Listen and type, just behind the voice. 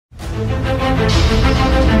So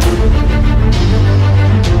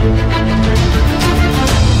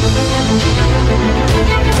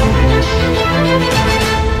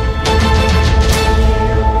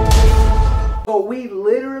we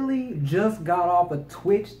literally just got off of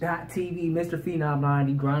Twitch.tv, Mr. Phenom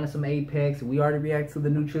 90, grinding some Apex. We already reacted to the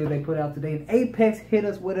new trailer they put out today. And Apex hit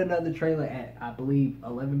us with another trailer at, I believe,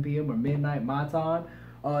 11 p.m. or midnight my time.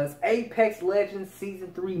 It's Apex Legends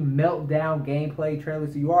Season 3 Meltdown gameplay trailer.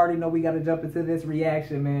 So you already know we got to jump into this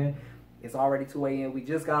reaction, man. It's already 2 a.m. We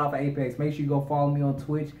just got off of Apex. Make sure you go follow me on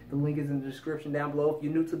Twitch. The link is in the description down below. If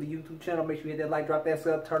you're new to the YouTube channel, make sure you hit that like, drop that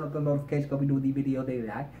sub, turn up the notifications. Gonna be doing the video daily.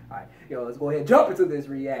 All right, yo, let's go ahead and jump into this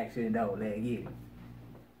reaction. No, let's get it.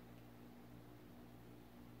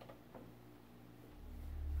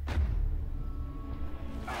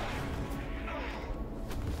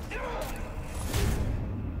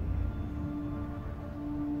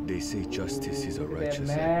 They say justice is a righteous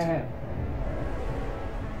act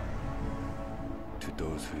to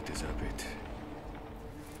those who deserve it.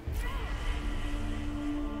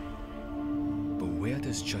 But where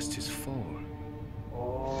does justice fall?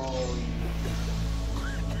 Oh,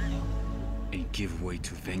 And give way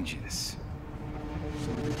to vengeance?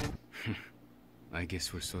 I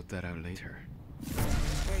guess we'll sort that out later.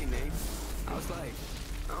 Hey, Nate. I was like,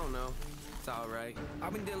 I don't know. It's alright.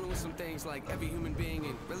 I've been dealing with some things like every human being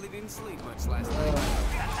and really didn't sleep much last night.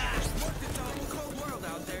 Worked at the whole cold world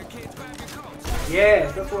out there, kids, grab your coats.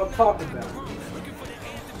 yes, that's what I'm talking about. Looking for the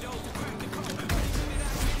antidote to crack the code.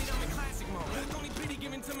 I'm in classic mode. Only pity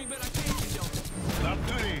given to me, but I can't condone. Not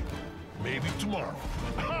today. Maybe tomorrow.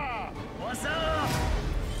 Ha! What's up?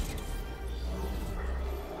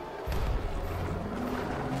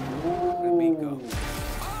 Let me go.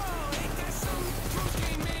 Oh, ain't that something? First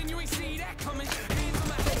game, man, you ain't see that coming. Hands on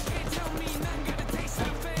my head, can't tell me nothing. Got a taste of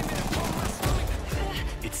the fame in the palm of my stomach.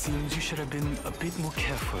 It seems you should have been a bit more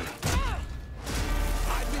careful.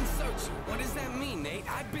 I've been searching. What does that mean, Nate?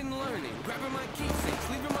 I've been learning. Grabbing my keepsakes,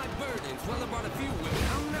 leaving my burdens. Well, I brought a few with me.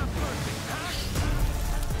 I'm not perfect, huh?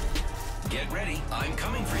 Get ready, I'm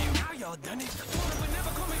coming for you. Now y'all done it. Water would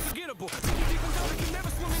never call me forgettable. Thinking deep in you can never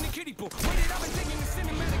swim in the kiddie pool. Waited, I've been thinking the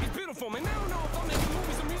cinematic is beautiful. Man, I don't know if I'm making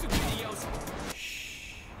movies or music videos.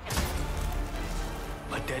 Shh.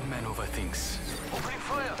 A dead man overthinks. Opening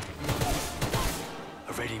fire.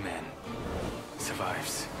 A ready man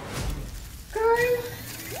survives.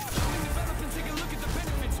 Developing, take a look at the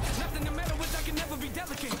benefits. Nothing to matter with, I can never be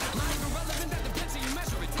delicate. Life irrelevant, that depends how you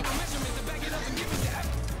measure it. Take a measurement to back it up and give it that.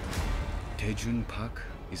 Daejun Park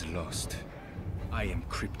is lost. I am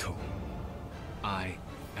Crypto. I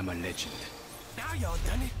am a legend. Now y'all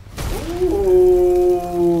done it.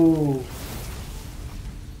 Ooh.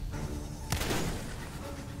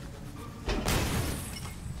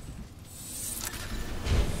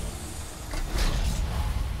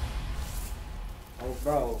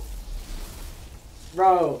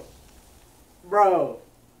 Oh, bro,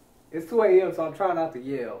 it's 2 a.m. so I'm trying not to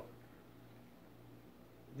yell.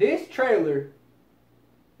 This trailer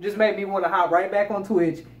just made me want to hop right back on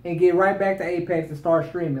Twitch and get right back to Apex and start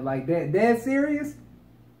streaming. Like that, dead serious.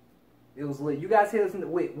 It was lit. You guys hit us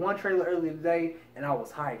with one trailer earlier today, and I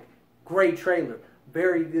was hyped. Great trailer,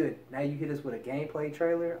 very good. Now you hit us with a gameplay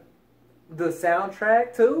trailer. The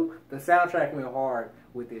soundtrack too. The soundtrack went hard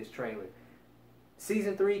with this trailer.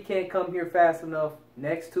 Season 3 can't come here fast enough.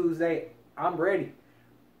 Next Tuesday, I'm ready.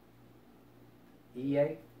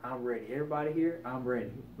 EA, I'm ready. Everybody here, I'm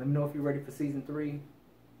ready. Let me know if you're ready for Season 3.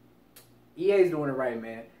 EA's doing it right,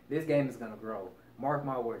 man. This game is going to grow. Mark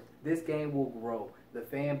my words. This game will grow. The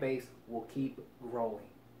fan base will keep growing.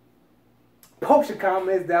 Post your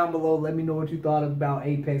comments down below. Let me know what you thought about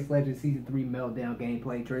Apex Legends Season 3 Meltdown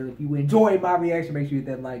gameplay trailer. If you enjoyed my reaction, make sure you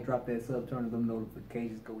hit that like, drop that sub, turn on them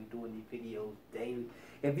notifications, because we're doing these videos daily.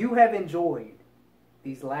 If you have enjoyed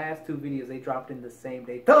these last 2 videos, they dropped in the same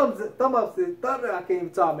day. Thumb up, sis. I can't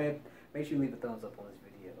even talk, man. Make sure you leave a thumbs up on this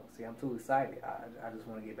video. See, I'm too excited. I just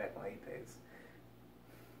want to get back on Apex.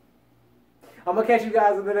 I'm going to catch you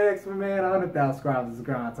guys in the next one, man. 100,000 subscribers is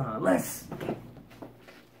grind time. Let's get.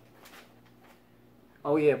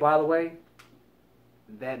 Oh yeah, by the way,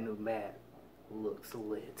 that new map looks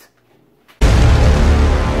lit.